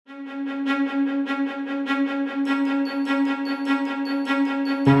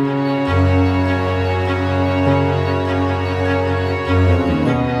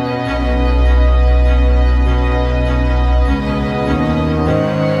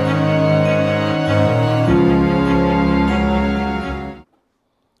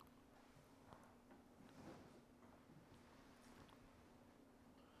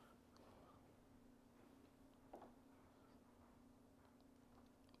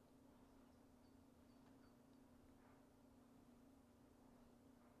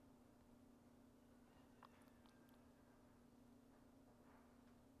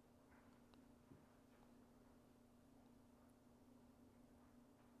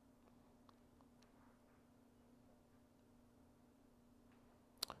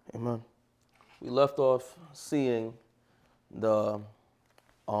Amen. We left off seeing the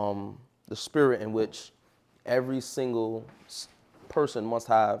the spirit in which every single person must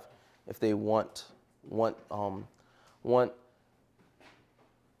have if they want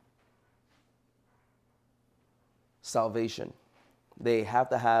salvation. They have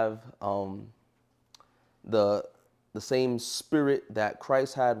to have the the same spirit that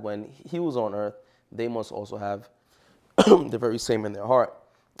Christ had when he was on earth. They must also have the very same in their heart,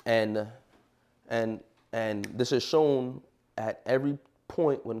 and and and this is shown at every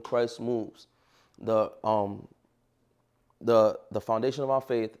point when Christ moves. The the foundation of our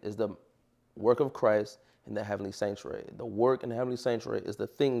faith is the work of Christ in the heavenly sanctuary. The work in the heavenly sanctuary is the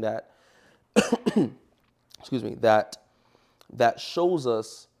thing that, excuse me, that shows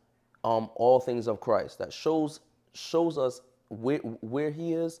us all things of Christ. That shows us where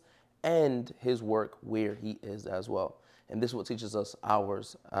He is and His work where He is as well. And this is what teaches us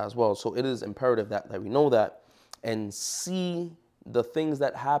ours as well. So it is imperative that we know that and see the things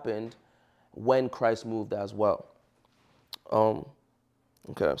that happened when Christ moved as well.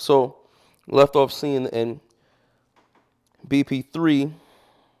 Okay, so left off seeing in BP3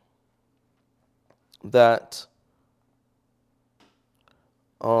 that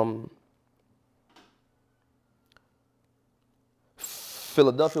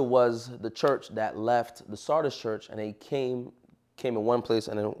Philadelphia was the church that left the Sardis church, and they came in one place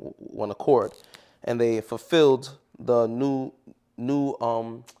and in one accord, and they fulfilled the new new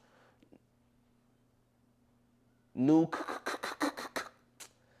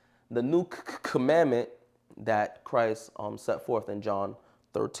the new commandment that Christ set forth in John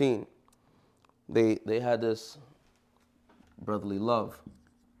 13. They had this brotherly love.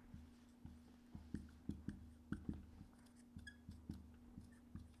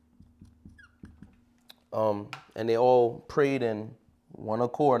 And they all prayed in one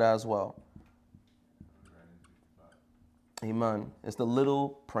accord as well. Amen. It's the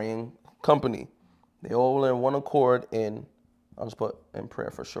little praying company. They all in one accord in, I'll just put in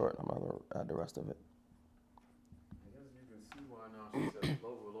prayer for short. I'm not going to add the rest of it. I guess you can see why now she says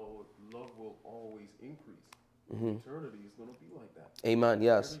love will always increase. Eternity is going to be like that. Amen.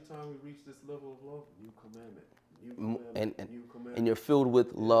 Yes. Every time we reach this level of love, new commandment, new And, commandment, new commandment. and you're filled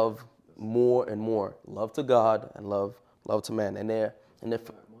with love more and more. Love to God and love to man. And they're mind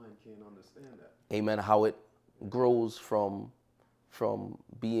can't understand that. amen, how it grows from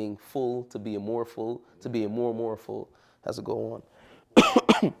being full to being more full to being more and more full as it go on.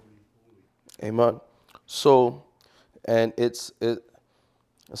 Amen. So, and it's a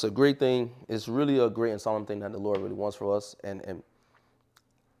great thing. It's really a great and solemn thing that the Lord really wants for us. And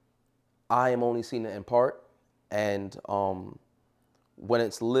I am only seeing it in part. And when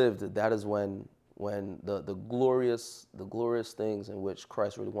it's lived, that is when the glorious things in which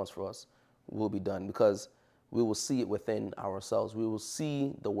Christ really wants for us will be done, because we will see it within ourselves. We will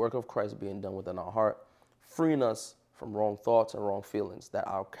see the work of Christ being done within our heart, freeing us from wrong thoughts and wrong feelings, that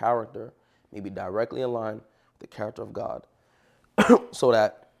our character may be directly in line with the character of God, so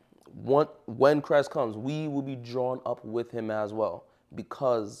that when Christ comes, we will be drawn up with Him as well,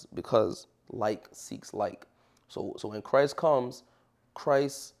 because like seeks like. So when Christ comes,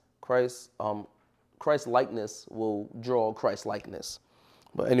 Christ likeness will draw Christ likeness.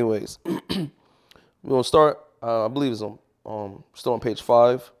 But anyways, we're gonna start. I believe it's still on page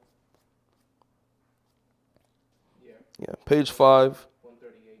 5. Yeah. Yeah, page 5. 138.1.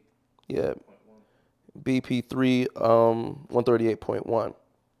 Yeah, BP3 138.1.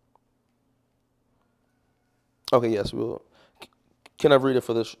 Okay, yes, we'll. Can I read it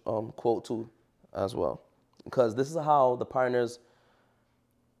for this quote too, as well? Because this is how the pioneers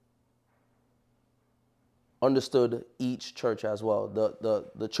understood each church as well.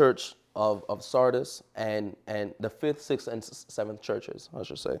 The church of Sardis and the 5th, 6th, and 7th churches, I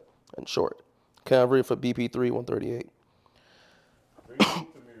should say, in short. Can I read for BP3 138? Bringing to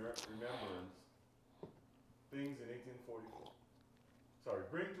remembrance things in 1844. Sorry,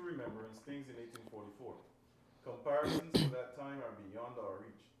 bring to remembrance things in 1844. Comparisons to that time are beyond our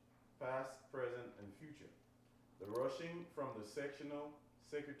reach, past, present, and future. The rushing from the sectional,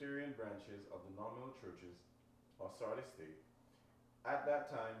 sectarian branches of the nominal churches of Sardis state at that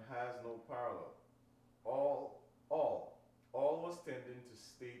time has no parallel. All was tending to a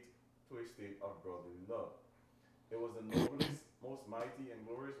state of brotherly love. It was the noblest, most mighty, and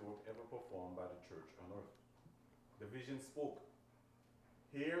glorious work ever performed by the church on earth. The vision spoke.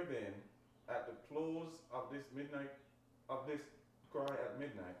 Here then, at the close of this cry at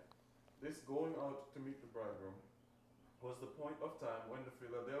midnight, this going out to meet the bridegroom, was the point of time when the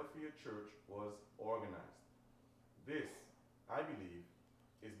Philadelphia church was organized. This, I believe,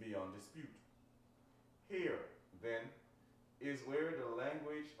 is Here, then, is where the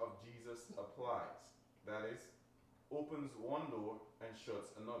language of Jesus applies. That is, opens one door and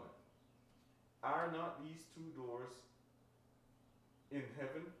shuts another. Are not these two doors in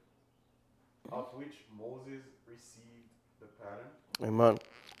heaven, of which Moses received the pattern? Amen.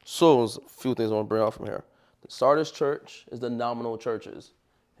 So there's a few things I want to bring out from here. The Sardis church is the nominal churches.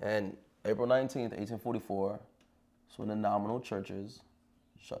 And April 19th, 1844, so when the nominal churches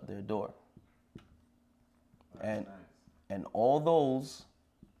shut their door. And Nice. and all those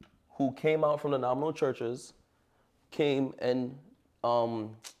who came out from the nominal churches came and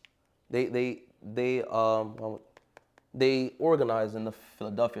they organized in the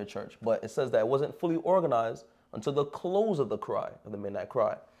Philadelphia church, but it says that it wasn't fully organized until the close of the cry, of the midnight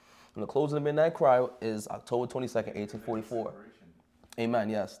cry. And the close of the midnight cry is October 22nd, 1844. Separation. Amen.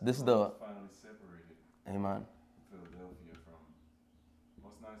 Yes, this is the Finally separated amen. Philadelphia from.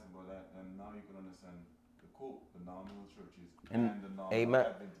 What's nice about that, and now you can understand the quote, the nominal churches And and the nominal amen.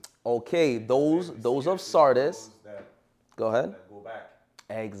 Adventists. Okay, those And we of see that Sardis. those that Go ahead. go back.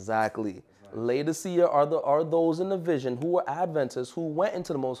 Exactly. Laodicea are those in the vision who were Adventists who went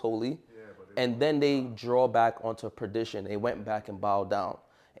into the most holy, and then they draw back onto perdition. They went back and bowed down.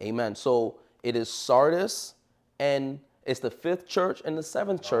 Amen. So it is Sardis, and it's the fifth church and the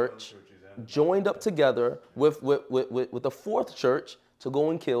seventh church joined up together with the fourth church to go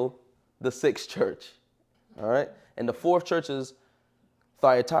and kill the sixth church. All right. And the fourth church is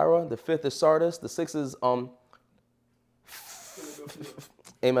Thyatira. The fifth is Sardis. The sixth is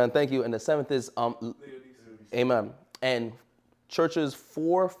Amen. Thank you. And the seventh is Amen. And churches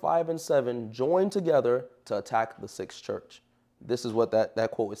 4, 5, and 7 join together to attack the sixth church. This is what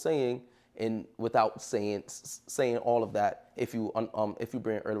that quote is saying, and without saying all of that. If you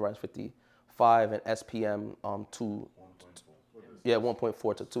bring Early Rise 55 and SPM 2,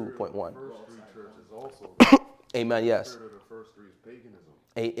 1.4 to 2.1. First three churches also. Amen. Yes. Third of the first three is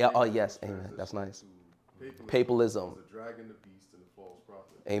paganism. Oh yes. Amen. That's nice. Papalism. The dragon, the beast, and the false prophet.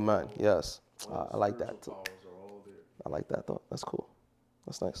 Amen. Yes. All I like that too. spiritual powers are all there. I like that thought. That's cool.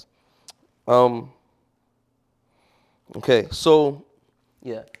 That's nice. Okay, so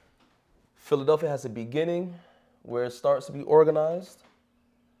yeah, Philadelphia has a beginning where it starts to be organized.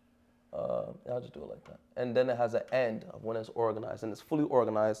 I'll just do it like that. And then it has an end of when it's organized, and it's fully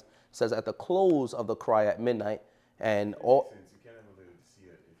organized. It says at the close of the cry at midnight, and all Since you can't ever really see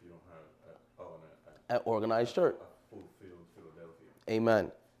it if you don't have an organized church. a fulfilled Philadelphia.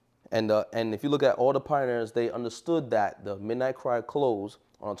 Amen. And if you look at all the pioneers, they understood that the midnight cry closed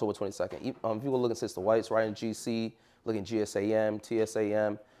on October 22nd. If you look at Sister White's writing GC, looking GSAM,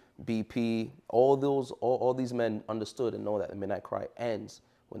 TSAM, BP, all these men understood and know that the midnight cry ends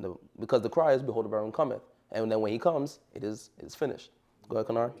because the cry is behold the bridegroom cometh, and then when he comes, it's finished. Go ahead,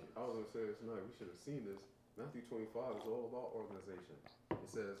 Kanar. I was going to say this tonight, we should have seen this. Matthew 25 is all about organization. It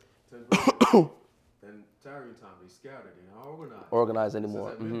says 10 virgins, then tarrying time, they scattered, they're not organized. Organized It says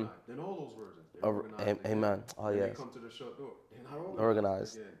anymore. at midnight, then all those virgins, they're organized again. Amen. Oh, Then yes. they come to the shut door, they're not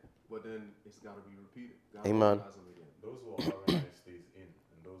Organized. again. But then it's got to be repeated. Gotta Amen. organize them again. Those who are organized stays in,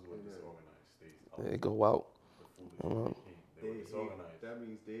 and those who are disorganized stays out. They go out. The foolish in. They were disorganized. That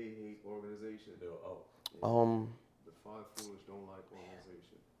means they hate organization. They were out. The five foolish don't like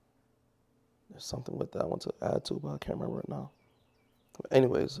organization. There's something with that I want to add to, but I can't remember it now.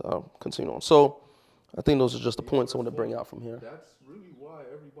 Anyways, continue on. So I think those are just the points I want to bring out from here. That's really why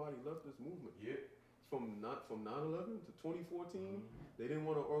everybody left this movement. Yeah. From 9/11 to 2014, they didn't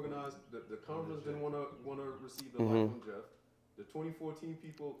want to organize. The conference didn't want to receive the light from Jeff. The 2014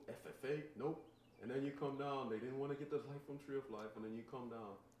 people, FFA, nope. And then you come down, they didn't want to get the light from Tree of Life, and then you come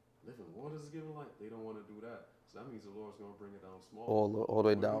down, living waters is giving light. They don't want to do that. So that means the Lord's going to bring it down small. All the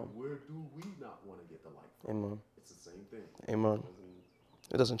way down. Where do we not want to get the light from? Amen. It's the same thing. Amen.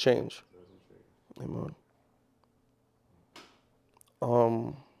 It It doesn't change. doesn't change. Amen.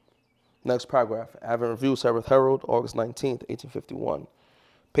 Next paragraph. Advent Review, Sabbath Herald, August 19th, 1851.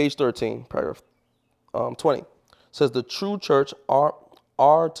 Page 13, paragraph 20. Says the true church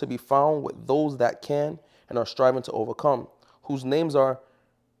are to be found with those that can and are striving to overcome, whose names are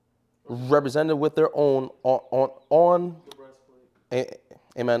represented with their own on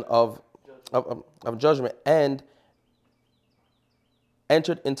amen of judgment, and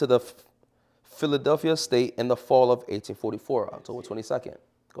entered into the Philadelphia state in the fall of 1844, October 22nd.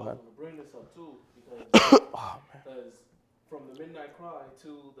 Go ahead. I'm gonna bring this up too because from the midnight cry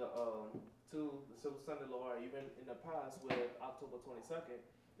to the civil Sunday law, even in the past with October 22nd,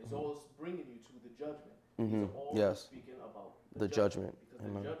 it's always bringing you to the judgment. These are always Yes. speaking about The judgment. because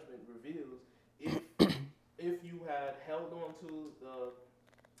Amen. the judgment reveals if you had held on to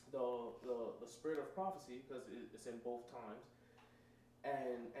the spirit of prophecy, because it's in both times,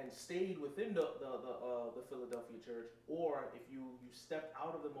 and stayed within the Philadelphia church, or if you stepped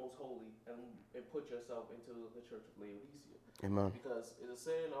out of the most holy and put yourself into the church of Laodicea. Amen. Because it is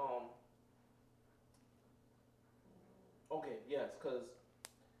saying okay, yes, because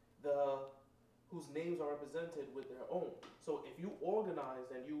whose names are represented with their own. So if you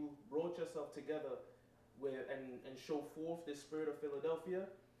organized and you brought yourself together with and show forth this spirit of Philadelphia,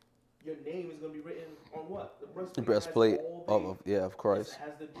 your name is going to be written on what? The breastplate. The breastplate of Christ. It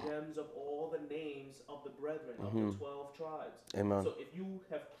has the gems of all the names of the brethren of the 12 tribes. Amen. So if you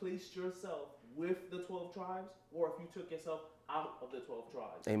have placed yourself with the 12 tribes, or if you took yourself out of the 12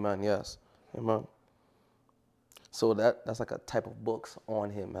 tribes. Amen. Yes. Amen. So that's like a type of books on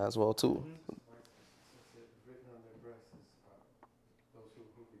him as well too. Mm-hmm. Written on their breasts is those who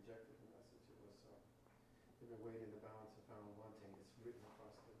rejected the message. It was even weighed in the balance and found wanting. It's written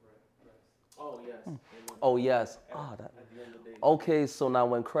across the breast. Oh yes. Amen. Oh yes. At the end of the day. Okay, so now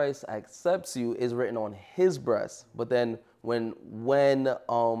when Christ accepts you, it's written on his breast. But then when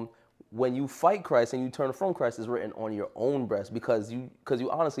you fight Christ and you turn from Christ, it's written on your own breast because you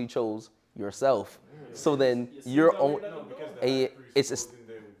honestly chose yourself. So then your own No, because the high priest it's goes in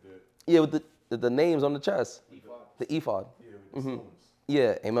there with with the names on the chest, Ephod. the ephod. the stones.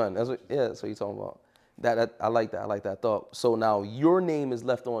 Yeah, amen. That's what you're talking about. That I like that. I like that thought. So now your name is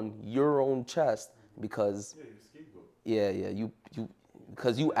left on your own chest because Yeah, you're scapegoat. you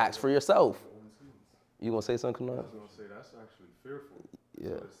because you asked for yourself. Your own sins. You gonna say something? I Now? was gonna say that's actually fearful. Yeah.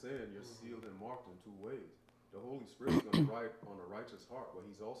 So it's saying you're sealed and marked in two ways. The Holy Spirit's gonna write on a righteous heart, but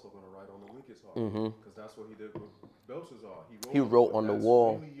he's also gonna write on the wicked heart. Because that's what he did with Belshazzar. He wrote on the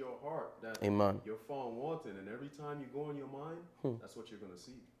wall. That's really your heart that Amen. you're found wanting, and every time you go in your mind, that's what you're gonna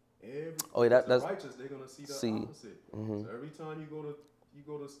see. Oh, yeah, because that's- the righteous. They're gonna see the opposite. So every time you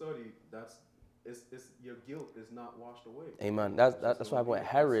go to study, it's your guilt is not washed away. Amen. That's what happened with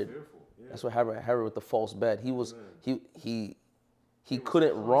Herod. That's what happened with Herod with the false bed. He was he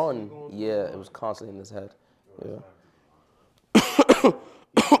couldn't run. Yeah, it was constantly in his head. Yeah.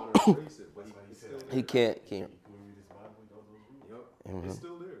 He can't. You can read his Bible without those rules. Yep. It's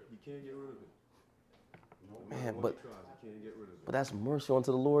still there. You can't get rid of it. No matter Man, what but he tries, you can't get rid of it. But that's mercy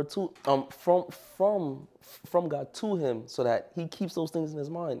unto the Lord too. From God to him, so that he keeps those things in his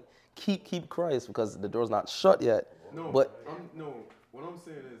mind. Keep Christ, because the door's not shut yet. No, But what I'm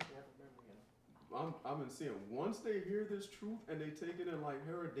saying is, I've been seeing once they hear this truth and they take it in like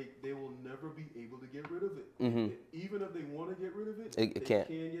Herod, they will never be able to get rid of it. Even if they want to get rid of it, It they can't.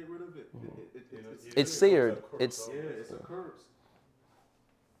 get rid of it. It's seared. It's It's a curse.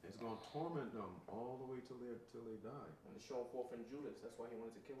 It's gonna torment them all the way till they die. And it's shown forth in Judas. That's why he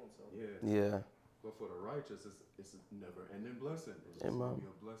wanted to kill himself. Yeah. yeah. But for the righteous, it's a never-ending blessing. It's just Amen. gonna be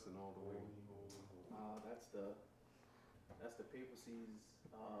a blessing all the way. That's the papacy's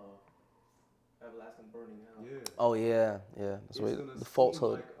everlasting burning hell. Yeah. Oh yeah. That's It's what gonna the seem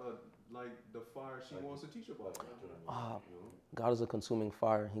falsehood. like the fire she wants to teach about. God is a consuming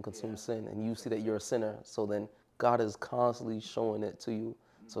fire. He consumes sin, and you see that you're a sinner. So then God is constantly showing it to you.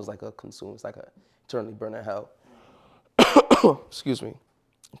 So it's like a consume. It's like a eternally burning hell. Excuse me.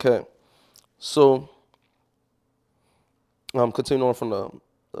 Okay. So continuing on from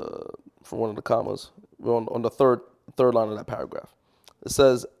one of the commas, we're on the third line of that paragraph. It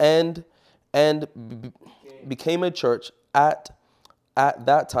says, and became a church at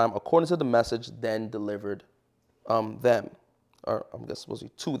that time according to the message then delivered them, or I'm guessing supposed to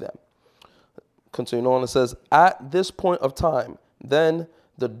be to them. Continuing on, it says, at this point of time, then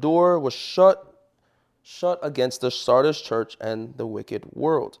the door was shut against the Sardis church and the wicked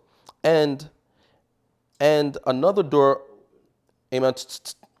world, and another door, amen,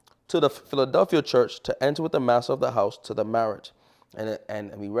 to the Philadelphia church to enter with the master of the house to the marriage.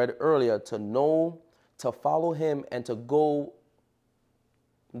 And we read earlier, to follow him and to go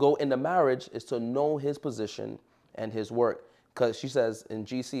in the marriage is to know his position and his work. Because she says in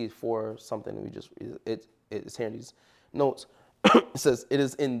GC for something, it's here in these notes. It says, it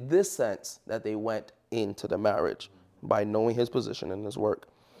is in this sense that they went into the marriage, by knowing his position and his work.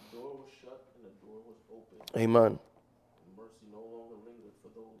 The door was shut and the door was open. Amen. And mercy no longer lingered for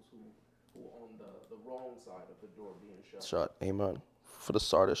those who on the wrong side of the door being shut. Shut. Amen. For the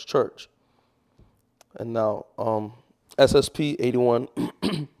Sardis church. And now, SSP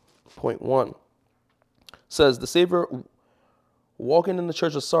 81.1 says, the Savior, walking in the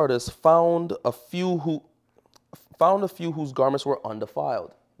church of Sardis, found a few whose garments were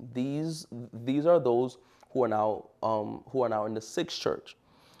undefiled. These are those who are now in the sixth church.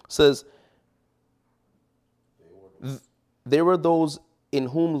 It says, they were those in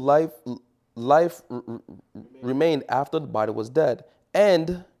whom life remained after the body was dead,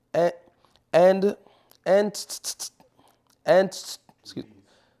 and and excuse,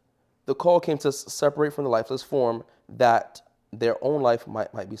 the call came to separate from the lifeless form that their own life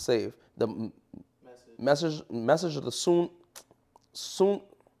might be saved. The message of the soon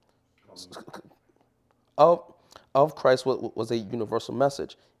of Christ was a universal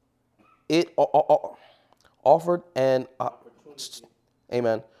message. It offered an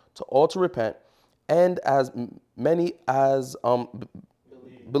amen to all to repent, and as many as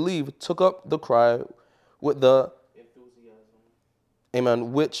believe took up the cry with the Enthusiasm.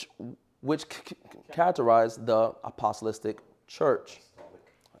 amen, which characterized the apostolic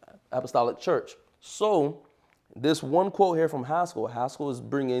church. So this one quote here from Haskell is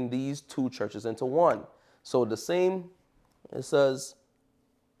bringing these two churches into one. So it says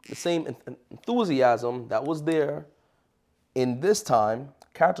the same enthusiasm that was there in this time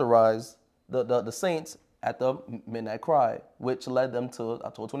characterized the saints at the midnight cry, which led them to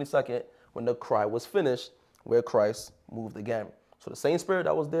October 22nd, when the cry was finished, where Christ moved again. So the same spirit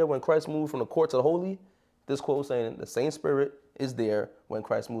that was there when Christ moved from the court to the holy, this quote was saying the same spirit is there when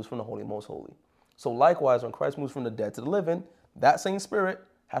Christ moves from the holy, most holy. So likewise, when Christ moves from the dead to the living, that same spirit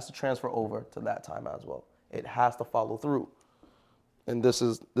has to transfer over to that time as well. It has to follow through. And this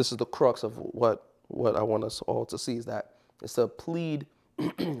is the crux of what I want us all to see, is that it's to plead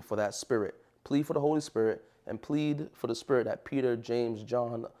for that spirit, plead for the Holy Spirit, and plead for the spirit that Peter, James,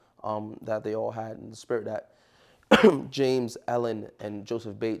 John, that they all had, and the spirit that James, Ellen, and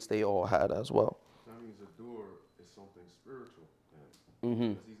Joseph Bates, they all had as well. That means the door is something spiritual. Mm-hmm.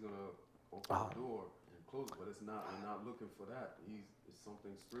 Because he's gonna open the door and close it, but it's not. We're not looking for that. It's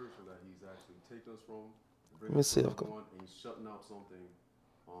something spiritual that he's actually taken us from. Let me see. One, and he's shutting out something,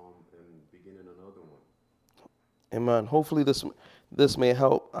 and beginning another one. Amen. Hopefully this may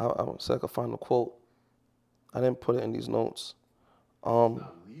help. I'll see if I can find the quote. I didn't put it in these notes. He's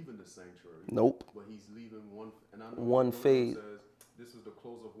not leaving the sanctuary. Nope. But he's leaving one. And I know One phase. Says this is the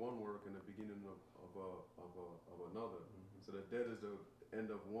close of one work and the beginning of another. Mm-hmm. So the dead is the end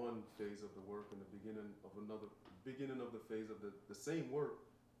of one phase of the work and the beginning of another. Beginning of the phase of the same work,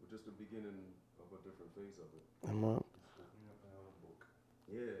 but just the beginning of a different phase of it. Amen.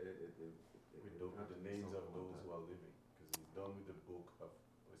 Yeah. With the names of those who are living, because he's done with the book of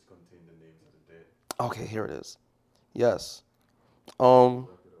which contained the names of the dead. Okay, here it is. Yes. Record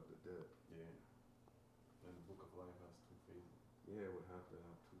of the dead. Yeah. And the book of life has two phases. Yeah, it would have to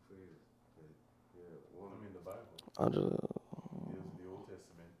have two phases. Yeah, one. I mean, the Bible I'll just, deals with the Old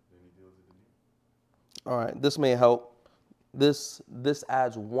Testament, then he deals with the New. all right, this may help. This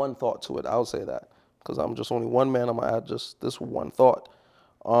adds one thought to it. I'll say that, because I'm just only one man. I'm gonna add just this one thought.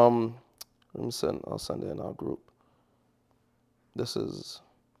 I'll send it in our group. This is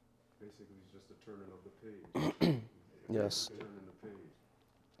Basically, it's just a turning of the page. yes. Turning the page.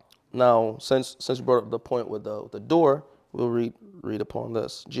 Now, since you brought up the point with the door, we'll read upon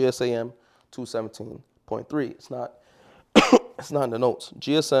this. GSAM 217.3. It's not it's not in the notes.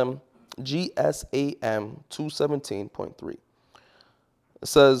 GSAM 217.3. It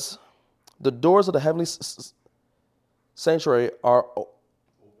says, the doors of the heavenly sanctuary are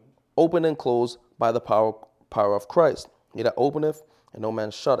open and closed by the power of Christ. He that openeth and no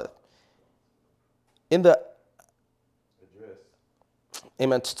man shutteth. In the Address.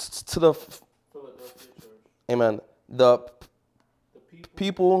 amen to the Philadelphia church. amen the The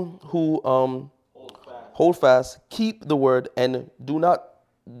people who hold fast. hold fast, keep the word, and do not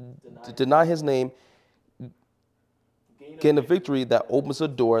deny his name, gain a victory that opens a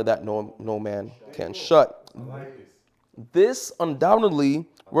door that no man can shut. I like this. This undoubtedly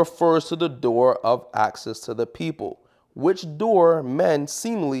refers to the door of access to the people, which door men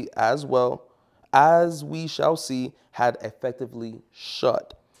seemingly, as well as we shall see, had effectively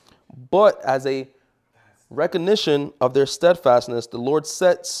shut. But as a recognition of their steadfastness, the Lord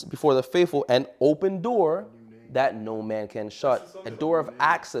sets before the faithful an open door that no man can shut, a door of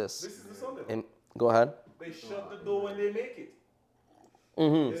access. This is the Sunday. And go ahead. They shut the door when they make it.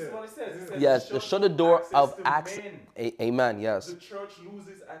 Mm-hmm. This is what it says. It says Yes, they the shut the door of to access. men. Amen. Yes. The church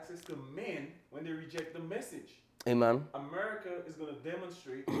loses access to men when they reject the message. Amen. America is going to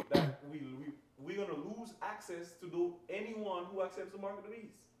demonstrate that we're going to lose access to anyone who accepts the mark of the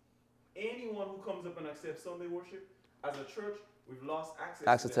beast. Anyone who comes up and accepts Sunday worship, as a church, we've lost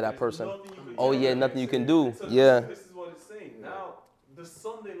access to that There's person. nothing you can Oh do. yeah, nothing you can do. So Yeah. This is what it's saying. Now, the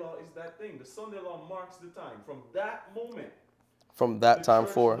Sunday law is that thing. The Sunday law marks the time. From that moment, From that the time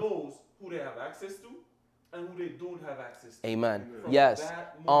church forward. knows who they have access to and who they don't have access to. Amen. From Yes.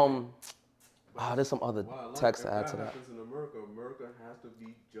 that moment. There's some other Well, I like text if to add to that. happens in America, America has to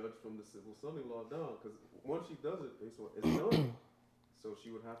be judged from the civil Sunday law down. Because once she does it, it's done. So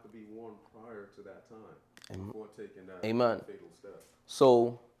she would have to be warned prior to that time before taking that Amen. fatal step.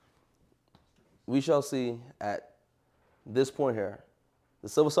 So we shall see at this point here, the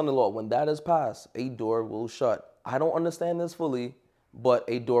civil Sunday law, when that is passed, a door will shut. I don't understand this fully, but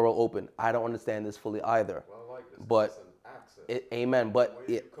a door will open. I don't understand this fully either. Well, I like this. But it's an access. Amen. The But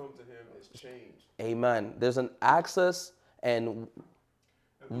way you come to him is changed. amen. There's an access, and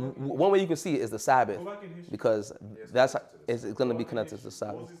one way you can see it is the Sabbath, Go back in history. because that's it's going to be connected to the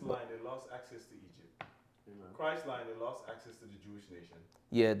Sabbath. Moses' line, they lost access to Egypt. Amen. Christ's line, they lost access to the Jewish nation.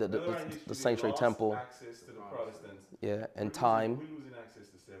 Yeah, Other line history, the they sanctuary lost temple. access to the Protestants. Yeah, and We're time. losing access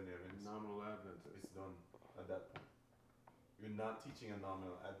to seven heavens. Nominal Adventist. It's done at that point. You're not teaching a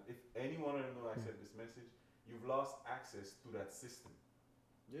nominal. If anyone of them know accept this message, you've lost access to that system.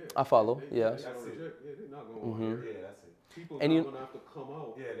 Yeah. I follow, They, yeah. They That's it. reject, yeah, they're not going to Mhm. want to hear it. Yeah, that's it. People And are you- going to have to come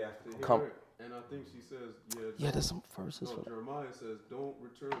out Yeah, they have to to hear Come. it. And I think she says, Yeah, there's some verses no, for Jeremiah says, don't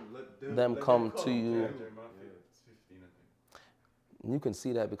return, let them, them Let come them to you. Yeah, Jeremiah Yeah. 15, I think. You can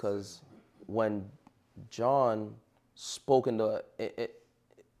see that because when John spoke in the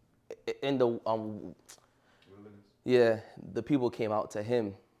Wilderness. yeah, the people came out to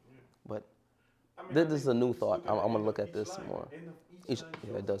him. But I mean, this is a new just thought. at I'm the gonna end look of at each this line. more. End of Each- line yeah,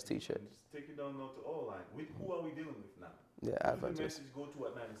 it shows does you. teach it. Just take it down now to all line. Who are we dealing with now? Yeah, Who did the Adventist. message go to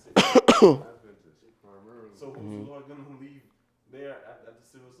at 96? Adventist primarily. So who's the Lord going to leave there at the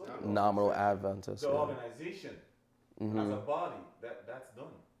civil service? Nominal Adventist. The Yeah. organization as Mhm. a body, that's done.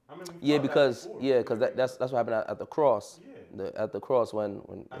 I mean, we've Yeah, taught that because before. that's what happened at the cross. Yeah. At the cross when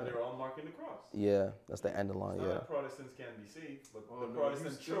And yeah. they're all marking the cross. Yeah, that's the end of the line. It's not Yeah, that Protestants can be saved, but Oh, the no,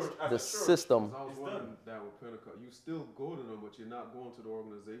 Protestant you still- church as the a church. system. 'Cause I was It's wondering done. that with Pentecost. You still go to them, but you're not going to the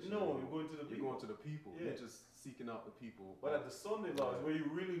organization. No, anymore. you're going to the You're people. going to the people. Yeah. You're just seeking out the people. But at the Sunday law is where you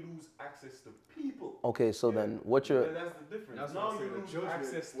really lose access to people. Okay, so then what you're That's the difference. That's now why I say you the lose judgment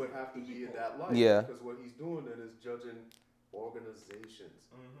access would to have to be in people. that light. Yeah. Because what he's doing then is judging organizations.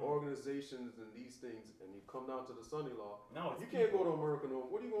 Mhm. Organizations and these things, and you come down to the Sunday law. No, it's You can't go people. to America no.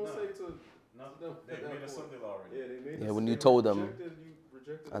 What are you going to No. say to? No, them they at that made a point? Sunday law already. Yeah, they made. Yeah, us- when you they told them you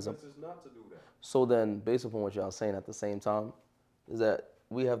rejected as the a- message not to do that. so then based upon what y'all saying at the same time, is that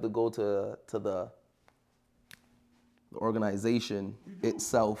we have to go to the organization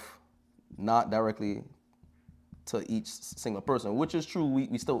itself, not directly to each single person, which is true.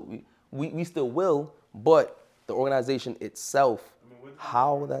 We still will, but the organization itself, I mean, when did the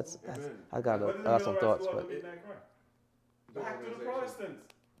how Millwrights that's Amen. I got when did some the thoughts, Millwrights go but out to midnight cry? The Back to the organization. Protestants.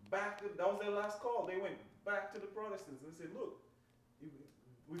 That was their last call. They went back to the Protestants and said, "Look,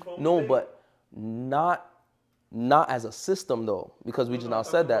 we found no, mistake." but not as a system though, because we No, just no, now I'm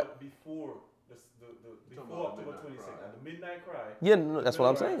said talking that. about before talking before about the October midnight 26th, cry. at the midnight cry. Yeah, no, that's what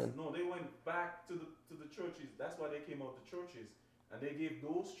I'm Millwrights, saying. No, they went back to the churches. That's why they came out to churches, and they gave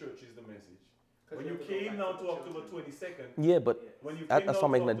those churches the message. When you came now to October 22nd, Yeah, but when you That- came that's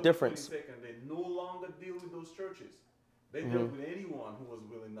down not to making a October difference. 22nd, they no longer deal with those churches. They Mm-hmm. dealt with anyone who was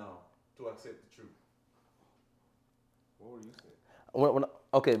willing now to accept the truth. What were you saying?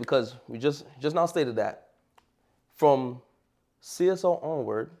 okay, because we just now stated that from CSO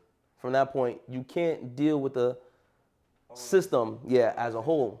onward, from that point, you can't deal with the system, as a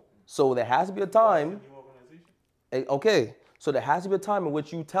whole. So there has to be a time. New organization. Okay, so there has to be a time in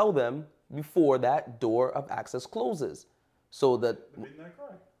which you tell them before that door of access closes. So that The midnight cry.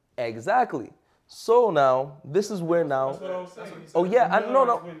 exactly. So now this is where now. That's what I was saying. Oh, yeah, The no.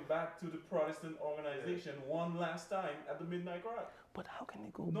 Millwrights went back to the Protestant organization one last time at the midnight cry. But how can they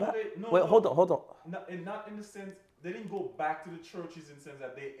go No, back? they- no, Wait, no. hold on. Not in the sense they didn't go back to the churches in the sense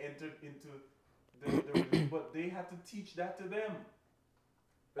that they entered into the religion, but they had to teach that to them.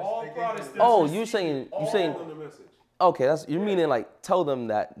 All They gave them- Protestants. Oh, received you it. saying All- On the message. okay? That's you're meaning like tell them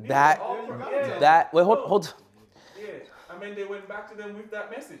that Yeah, that all Yeah, you Pro- gotta yeah. tell that. Wait, No. hold. Yeah, I mean they went back to them with that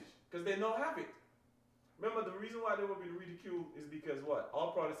message because they don't have it. Remember, the reason why they were being ridiculed is because what?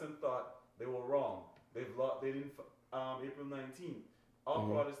 All Protestants thought they were wrong. They didn't. April 19th. All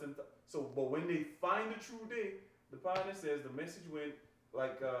Protestants. But when they find the true day, the pioneer says the message went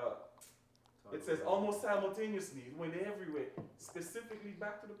like it says almost simultaneously. It went everywhere, specifically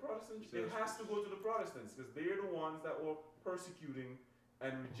back to the Protestants. It has to go to the Protestants because they're the ones that were persecuting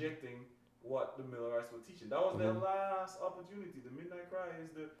and rejecting what the Millerites were teaching. That was their last opportunity. The midnight cry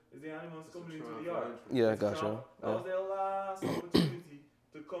is the animals It's a coming into the triumphal yard. entry. Yeah, It's gotcha. triumph. That was their last opportunity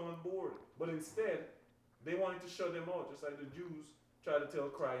to come on board. But instead, they wanted to shut them out, just like the Jews tried to tell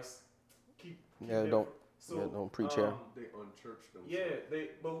Christ, keep Yeah, them don't- So Yeah, don't preach here. They unchurched themselves. Yeah,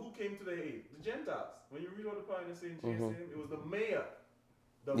 but who came to their aid? The Gentiles. When you read all the pioneers saying GSM, it was the mayor.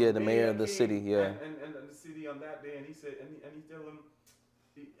 Yeah, the mayor of the came city, yeah. and the city on that day, and he said, and he tell them,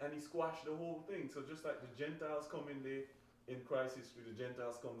 and he squashed the whole thing. So just like the Gentiles come in there in Christ's history, the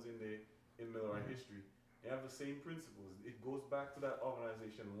Gentiles comes in there in Millerite history. They have the same principles. It goes back to that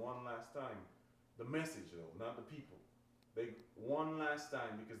organization one last time. The message, though, not the people. They one last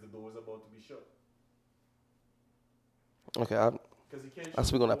time because the door is about to be shut. Okay, Because he can't. I'll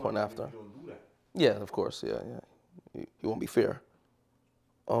speak on that point if after. you don't do that. yeah, of course, yeah. You won't be fair.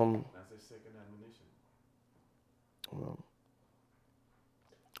 That's their second admonition.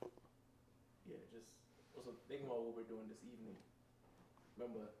 Yeah, just also thinking about what we're doing this evening.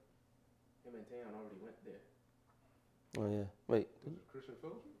 Remember, him and Tayon already went there. Oh yeah. Wait, Was it Christian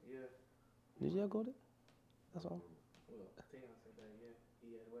Fellowship? Yeah. did y'all go there? That's all. Well, Tayon said that, yeah,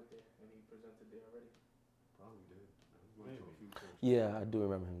 he had went there and he presented there already. Probably did. We went to a few churches. Yeah, I do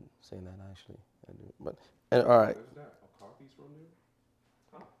remember him saying that actually. I do. But and all right. Where's that? McCarthy's from there?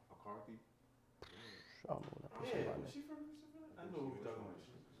 Huh? McCarthy? I don't know that person Yeah, by was name. she from I know who you're talking about.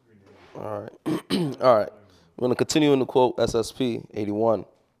 She's green. All right. All right. We're going to continue in the quote SSP 81.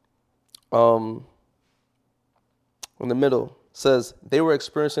 In the middle says they were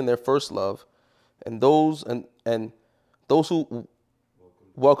experiencing their first love, and those who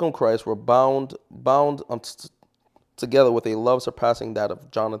welcomed Christ were bound together with a love surpassing that of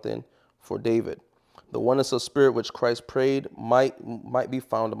Jonathan for David. The oneness of spirit which Christ prayed might be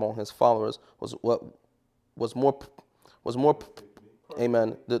found among his followers was more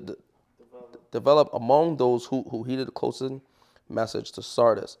amen. Develop among those who heeded the closest message to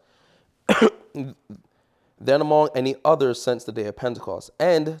Sardis, than among any others since the day of Pentecost,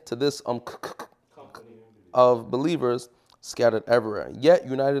 and to this Company. of believers scattered everywhere, yet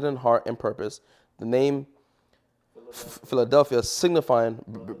united in heart and purpose. The name Philadelphia, signifying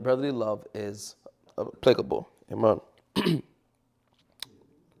brotherly love, is applicable. Amen. So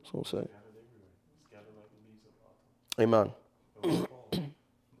I'm saying. Amen.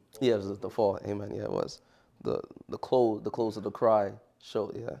 Yeah, it was the fall. Amen. Yeah, it was the close of the cry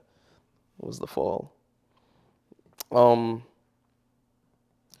show. Yeah, it was the fall.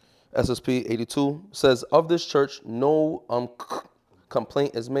 SSP 82 says, of this church no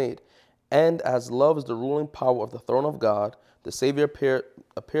complaint is made, and as love is the ruling power of the throne of God, the Savior appears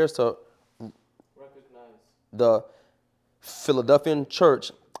to Recognize. the Philadelphian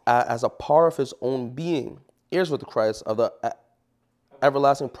church as a part of his own being, heirs with Christ of the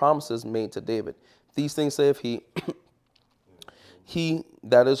everlasting promises made to David. These things saith he, he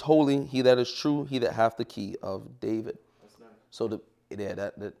that is holy, he that is true, he that hath the key of David. That's nice. So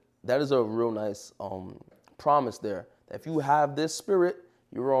that is a real nice promise there. That if you have this spirit,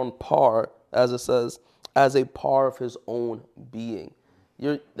 you're on par, as it says, as a par of his own being.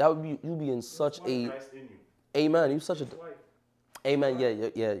 You'd be in such a Christ in you. amen. You such a His wife. amen. Yeah.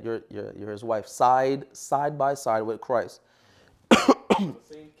 You're his wife, side by side with Christ. The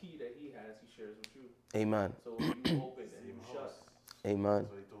same key that he has, he shares with you. Amen. So you open and you shut. Amen.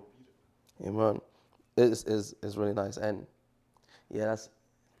 So he told Peter. Amen. It's really nice, and that's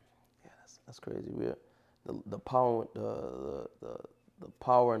crazy. We're the power the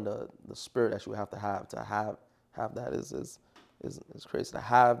power and the spirit that you have that is crazy. To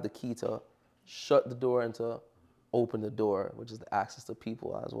have the key to shut the door and to open the door, which is the access to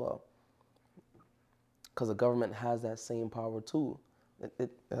people as well. Because the government has that same power too.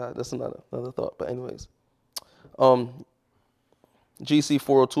 That's another thought. But anyways, GC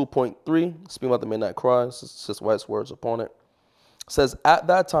 402.3, speaking about the midnight cry, Sister White's words upon it, says, at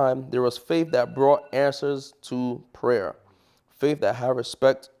that time there was faith that brought answers to prayer, faith that had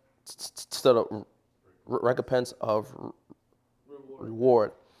respect to the recompense of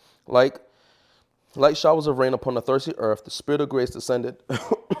reward. Like showers of rain upon the thirsty earth, the Spirit of grace descended,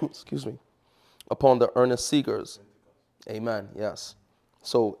 excuse me, upon the earnest seekers. Amen. Yes.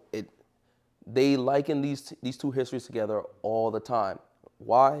 So they liken these two histories together all the time.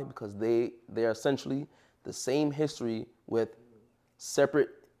 Why? Because they are essentially the same history with separate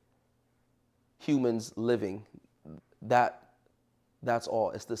humans living. That's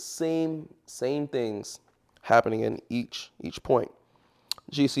all. It's the same things happening in each point.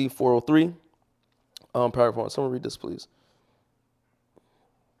 GC 403, paragraph 1. Someone read this, please.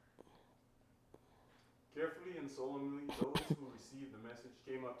 Carefully and solemnly, those who received the message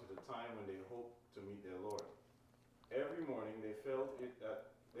came up to the time when they hoped to meet their Lord. Every morning they felt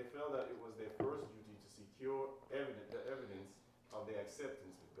that it was their first duty to secure the evidence of their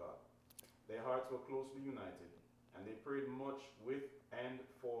acceptance with God. Their hearts were closely united, and they prayed much with and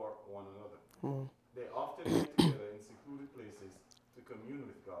for one another. They often met together in secluded places to commune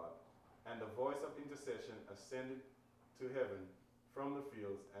with God, and the voice of intercession ascended to heaven from the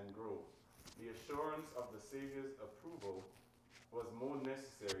fields and groves. The assurance of the Savior's approval was more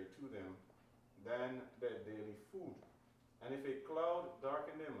necessary to them than their daily food. And if a cloud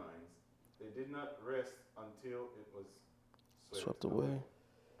darkened their minds, they did not rest until it was Swept away.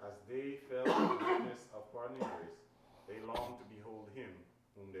 As they felt the witness of pardoning grace, they longed to behold him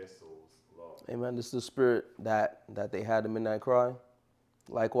whom their souls loved. Amen. This is the spirit that they had in midnight cry.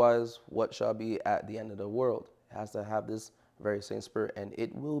 Likewise, what shall be at the end of the world? It has to have this very same spirit, and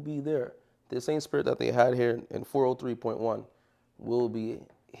it will be there. The same spirit that they had here in 403.1 will be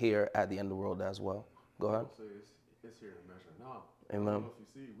here at the end of the world as well. Go ahead. Say it's here in measure now. Amen. I don't know if you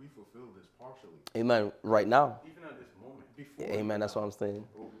see, we fulfill this partially. Amen. Right now. Even at this moment. Before Amen. That's what I'm saying.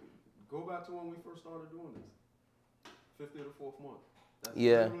 Go back to when we first started doing this. 5th or the 4th month. That's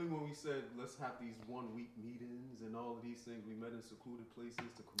Yeah. literally when we said, let's have these 1 week meetings and all of these things. We met in secluded places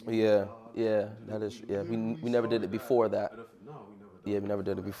to communicate. Yeah. with God. Yeah. And That is. we Yeah. literally We never did it started before that. No, we never did Yeah. We never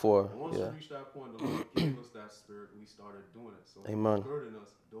did it before. And once Yeah. we reached that point, the Lord gave us that spirit. We started doing it. So Amen. He stirred in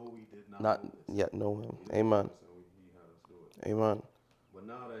us, though we did not Not know this. yet know him. He did Amen. this, and He had us do it. Amen. But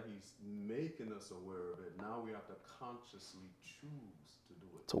now that He's making us aware of it, now we have to consciously choose to do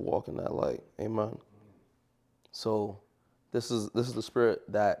it. To walk in that light. Amen. So this is the spirit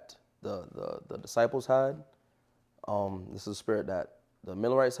that the disciples had. This is the spirit that the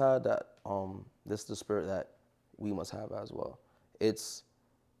Millerites had. That this is the spirit that we must have as well. It's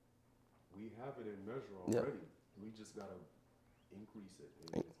We have it in measure Yeah. already. We just gotta increase it.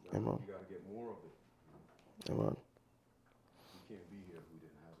 Amen. We gotta get more of it. amen. We can't be here if we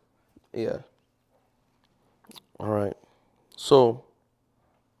didn't have it. Yeah. All right. So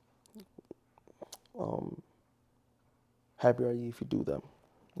happy are ye if you do them.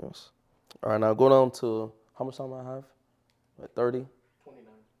 Yes. All right. Now go down to how much time I have? Like 30.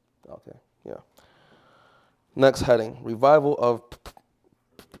 29. Okay, yeah. Next heading, revival of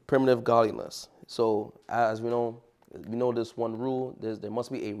primitive godliness. So as we know this one rule, there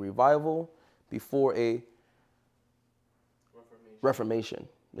must be a revival before a reformation.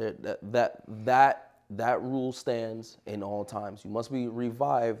 That rule stands in all times. You must be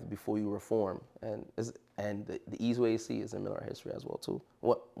revived before you reform. And the easy way to see is in our history as well too.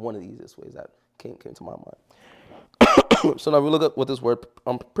 One of the easiest ways that came to my mind. So now we look at what this word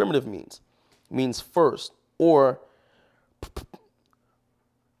primitive means. It means first or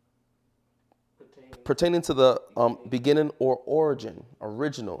pertaining to the beginning or origin,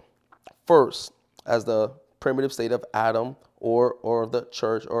 original, first, as the primitive state of Adam or the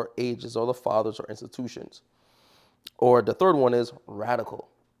church or ages or the fathers or institutions. Or the third one is radical.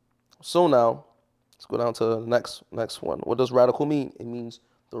 So now let's go down to the next one. What does radical mean? It means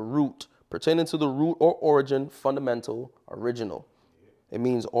the root, pertaining to the root or origin, fundamental, original. It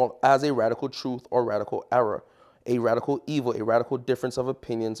means as a radical truth or radical error, a radical evil, a radical difference of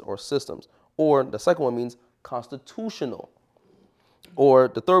opinions or systems. Or the second one means constitutional. Or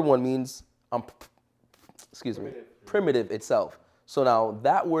the third one means, primitive itself. So now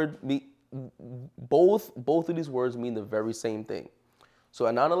that word, both of these words mean the very same thing. So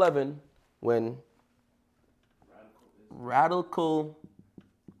at 9/11, when radical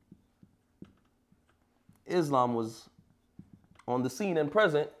Islam was on the scene and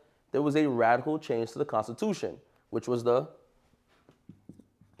present, there was a radical change to the Constitution, which was the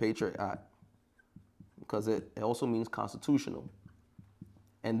Patriot Act, because it also means constitutional.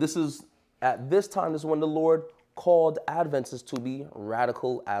 And this is, at this time, this is when the Lord called Adventists to be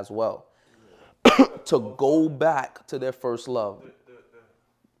radical as well, to go back to their first love. When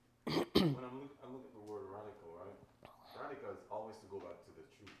I'm looking at the word radical, right? Radical is always to go back to the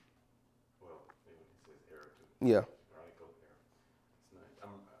truth. Well, maybe it says error too. Yeah. Radical error. It's nice.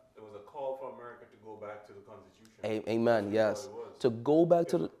 There was a call for America to go back to the Constitution. Amen. Yes. That's what it was. To go back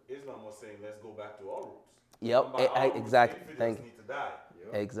to the. Islam was saying, let's go back to our roots. Yep. And by our roots, Exactly. infidels Thank you. need to die.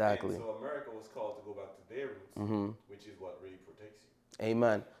 Exactly. And so America was called to go back to their roots, which is what really protects you.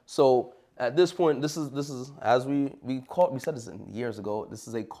 Amen. So at this point, this is as we said this years ago. This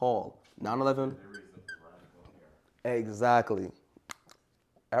is a call. 9/11. Exactly.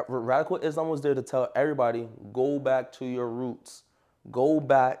 Radical Islam was there to tell everybody, go back to your roots, go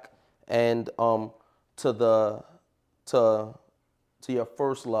back and to your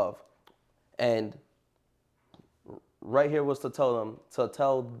first love, and right here was to tell them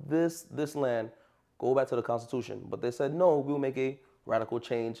this land, go back to the Constitution. But they said no, we'll make a radical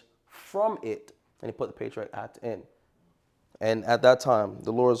change from it, and he put the Patriot Act in. And at that time,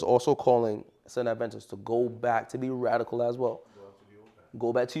 the Lord is also calling Seventh Adventists to go back to be radical as well. Go out to the old path.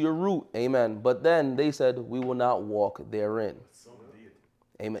 Go back to your root. Amen. But then they said, we will not walk therein. Some did.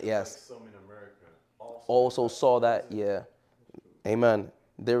 Amen. Like Yes. some in America Also saw that. Yeah. Amen.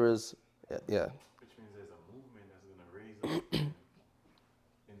 There is, yeah. Which means there's a movement that's going to raise up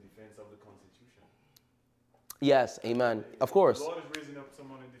in defense of the Constitution. Yes. Amen. Of course. God is raising up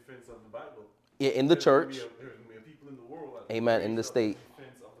someone in defense of the Bible. Yeah, in the There's gonna be church. there's going to be people in the world that Amen. raise In the up state.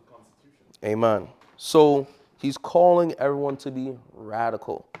 defense of the Constitution. Amen. So he's calling everyone to be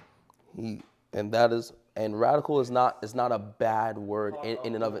radical. And radical is not a bad word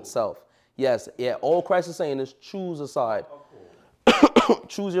in and of itself. Yes, yeah. All Christ is saying is choose a side.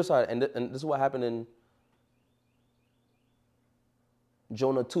 Choose your side. And this is what happened in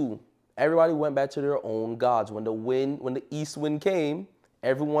Jonah 2. Everybody went back to their own gods. When the east wind came,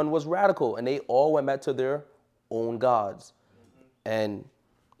 everyone was radical and they all went back to their own gods. And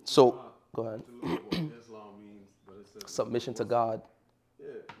so, go ahead. To look at what Islam means, but it says Submission to God. Yeah,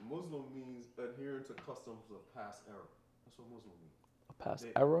 Muslim means adhering to customs of past era. That's what Muslim means. Past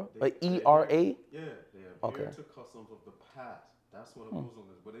They- era? they- Like they ERA? adhere- Yeah, they adhere Okay. to customs of the past. That's what a Muslim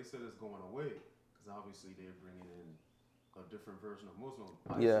is. But they said it's going away because obviously they're bringing in a different version of Muslim.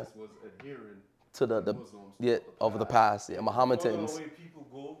 ISIS Yeah. was adhering to the Muslims yeah of the past, yeah, The Mohammedans. further away people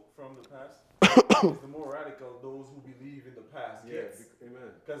go from the past, is the more radical those who believe in the past Yeah, gets.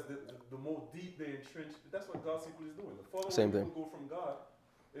 amen. Because the more deep they entrench, that's what God's people is doing. The further Same away thing. people go from God,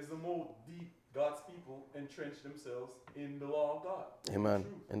 is the more deep God's people entrench themselves in the law of God. in the Amen.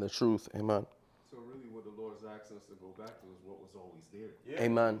 truth. In the truth. Amen. So really what the Lord's asking us to go back to is what was always there. Yeah.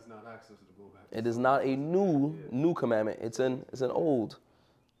 Amen. He's not asking us to go back to It is something not a that was new there. new commandment. It's an old.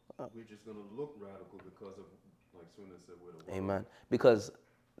 We're just gonna look radical because of, like Swinton said, where the world. Amen. Because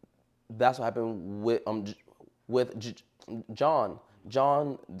that's what happened with John.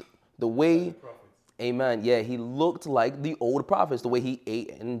 John, the way. Prophets. Amen. Yeah, he looked like the old prophets, the way he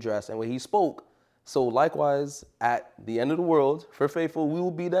ate and dressed and the way he spoke. So likewise, at the end of the world, for faithful, we will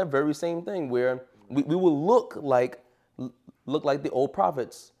be that very same thing where we will look like the old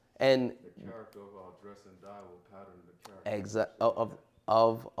prophets and The character of our dress and dye will pattern the character. exact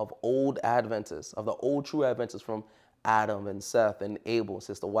of old Adventists, of the old true Adventists from Adam and Seth and Abel and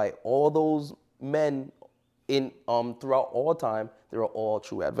Sister White. All those men in throughout all time, they are all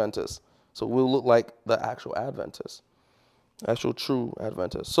true Adventists. So we'll look like the actual Adventists, actual true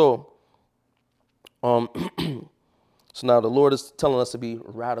Adventists. So, so now the Lord is telling us to be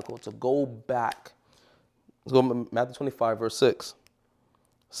radical, to go back. Let's go to Matthew 25, verse 6. It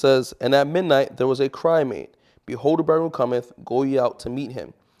says, and at midnight there was a cry made, behold, the bridegroom cometh, go ye out to meet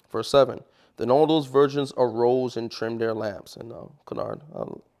him. Verse 7. Then all those virgins arose and trimmed their lamps. And Kennard,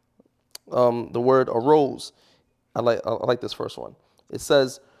 the word arose, I like this first one. It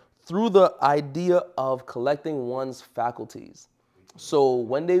says, through the idea of collecting one's faculties. So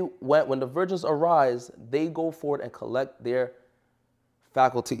when the virgins arise, they go forward and collect their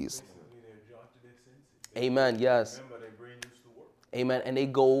faculties. Basically, they're drawn to their senses. Amen. Yes. Remember, their brain used to work. Amen. And they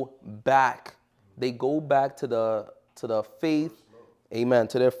go back. They go back to the faith. Amen.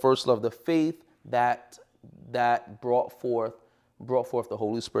 To their first love, the faith that brought forth the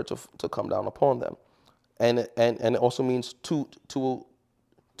Holy Spirit to come down upon them, and it also means to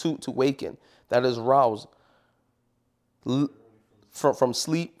waken. That is rouse from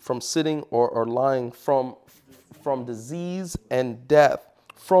sleep, from sitting or lying, from disease and death,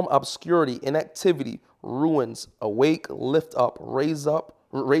 from obscurity, inactivity, ruins, awake, lift up, raise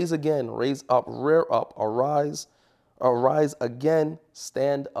again, raise up, rear up, arise again,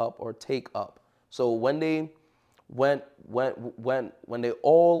 stand up or take up. So when they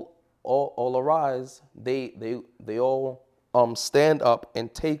all arise, they all stand up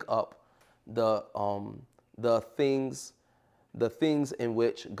and take up the things in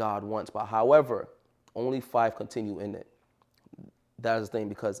which God wants. But however, only 5 continue in it. That is the thing,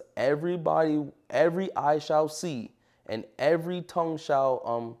 because every eye shall see, and every tongue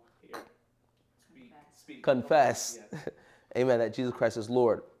shall Speak. confess, Yes. amen, that Jesus Christ is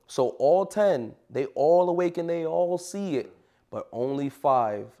Lord. So all 10, they all awaken, they all see it, but only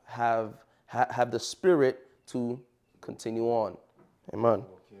 5 have the spirit to continue on. Amen.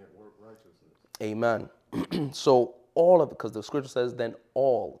 Or can't work righteousness. Amen. So all of it, because the scripture says, then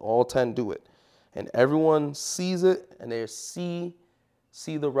all 10 do it. And everyone sees it, and they see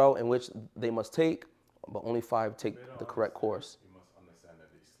the route in which they must take, but only 5 take They don't the correct understand. course. You must understand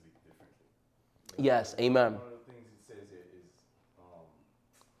that they sleep differently. Yes, amen. One of the things it says here is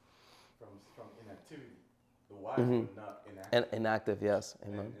from inactivity. The wise are not inactive. And inactive, yes,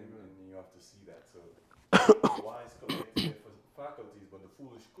 And amen. you have to see that. So the wise collected their faculties, but the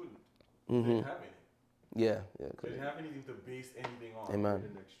foolish couldn't. They didn't have any. Yeah. They didn't have anything to base anything on. Amen.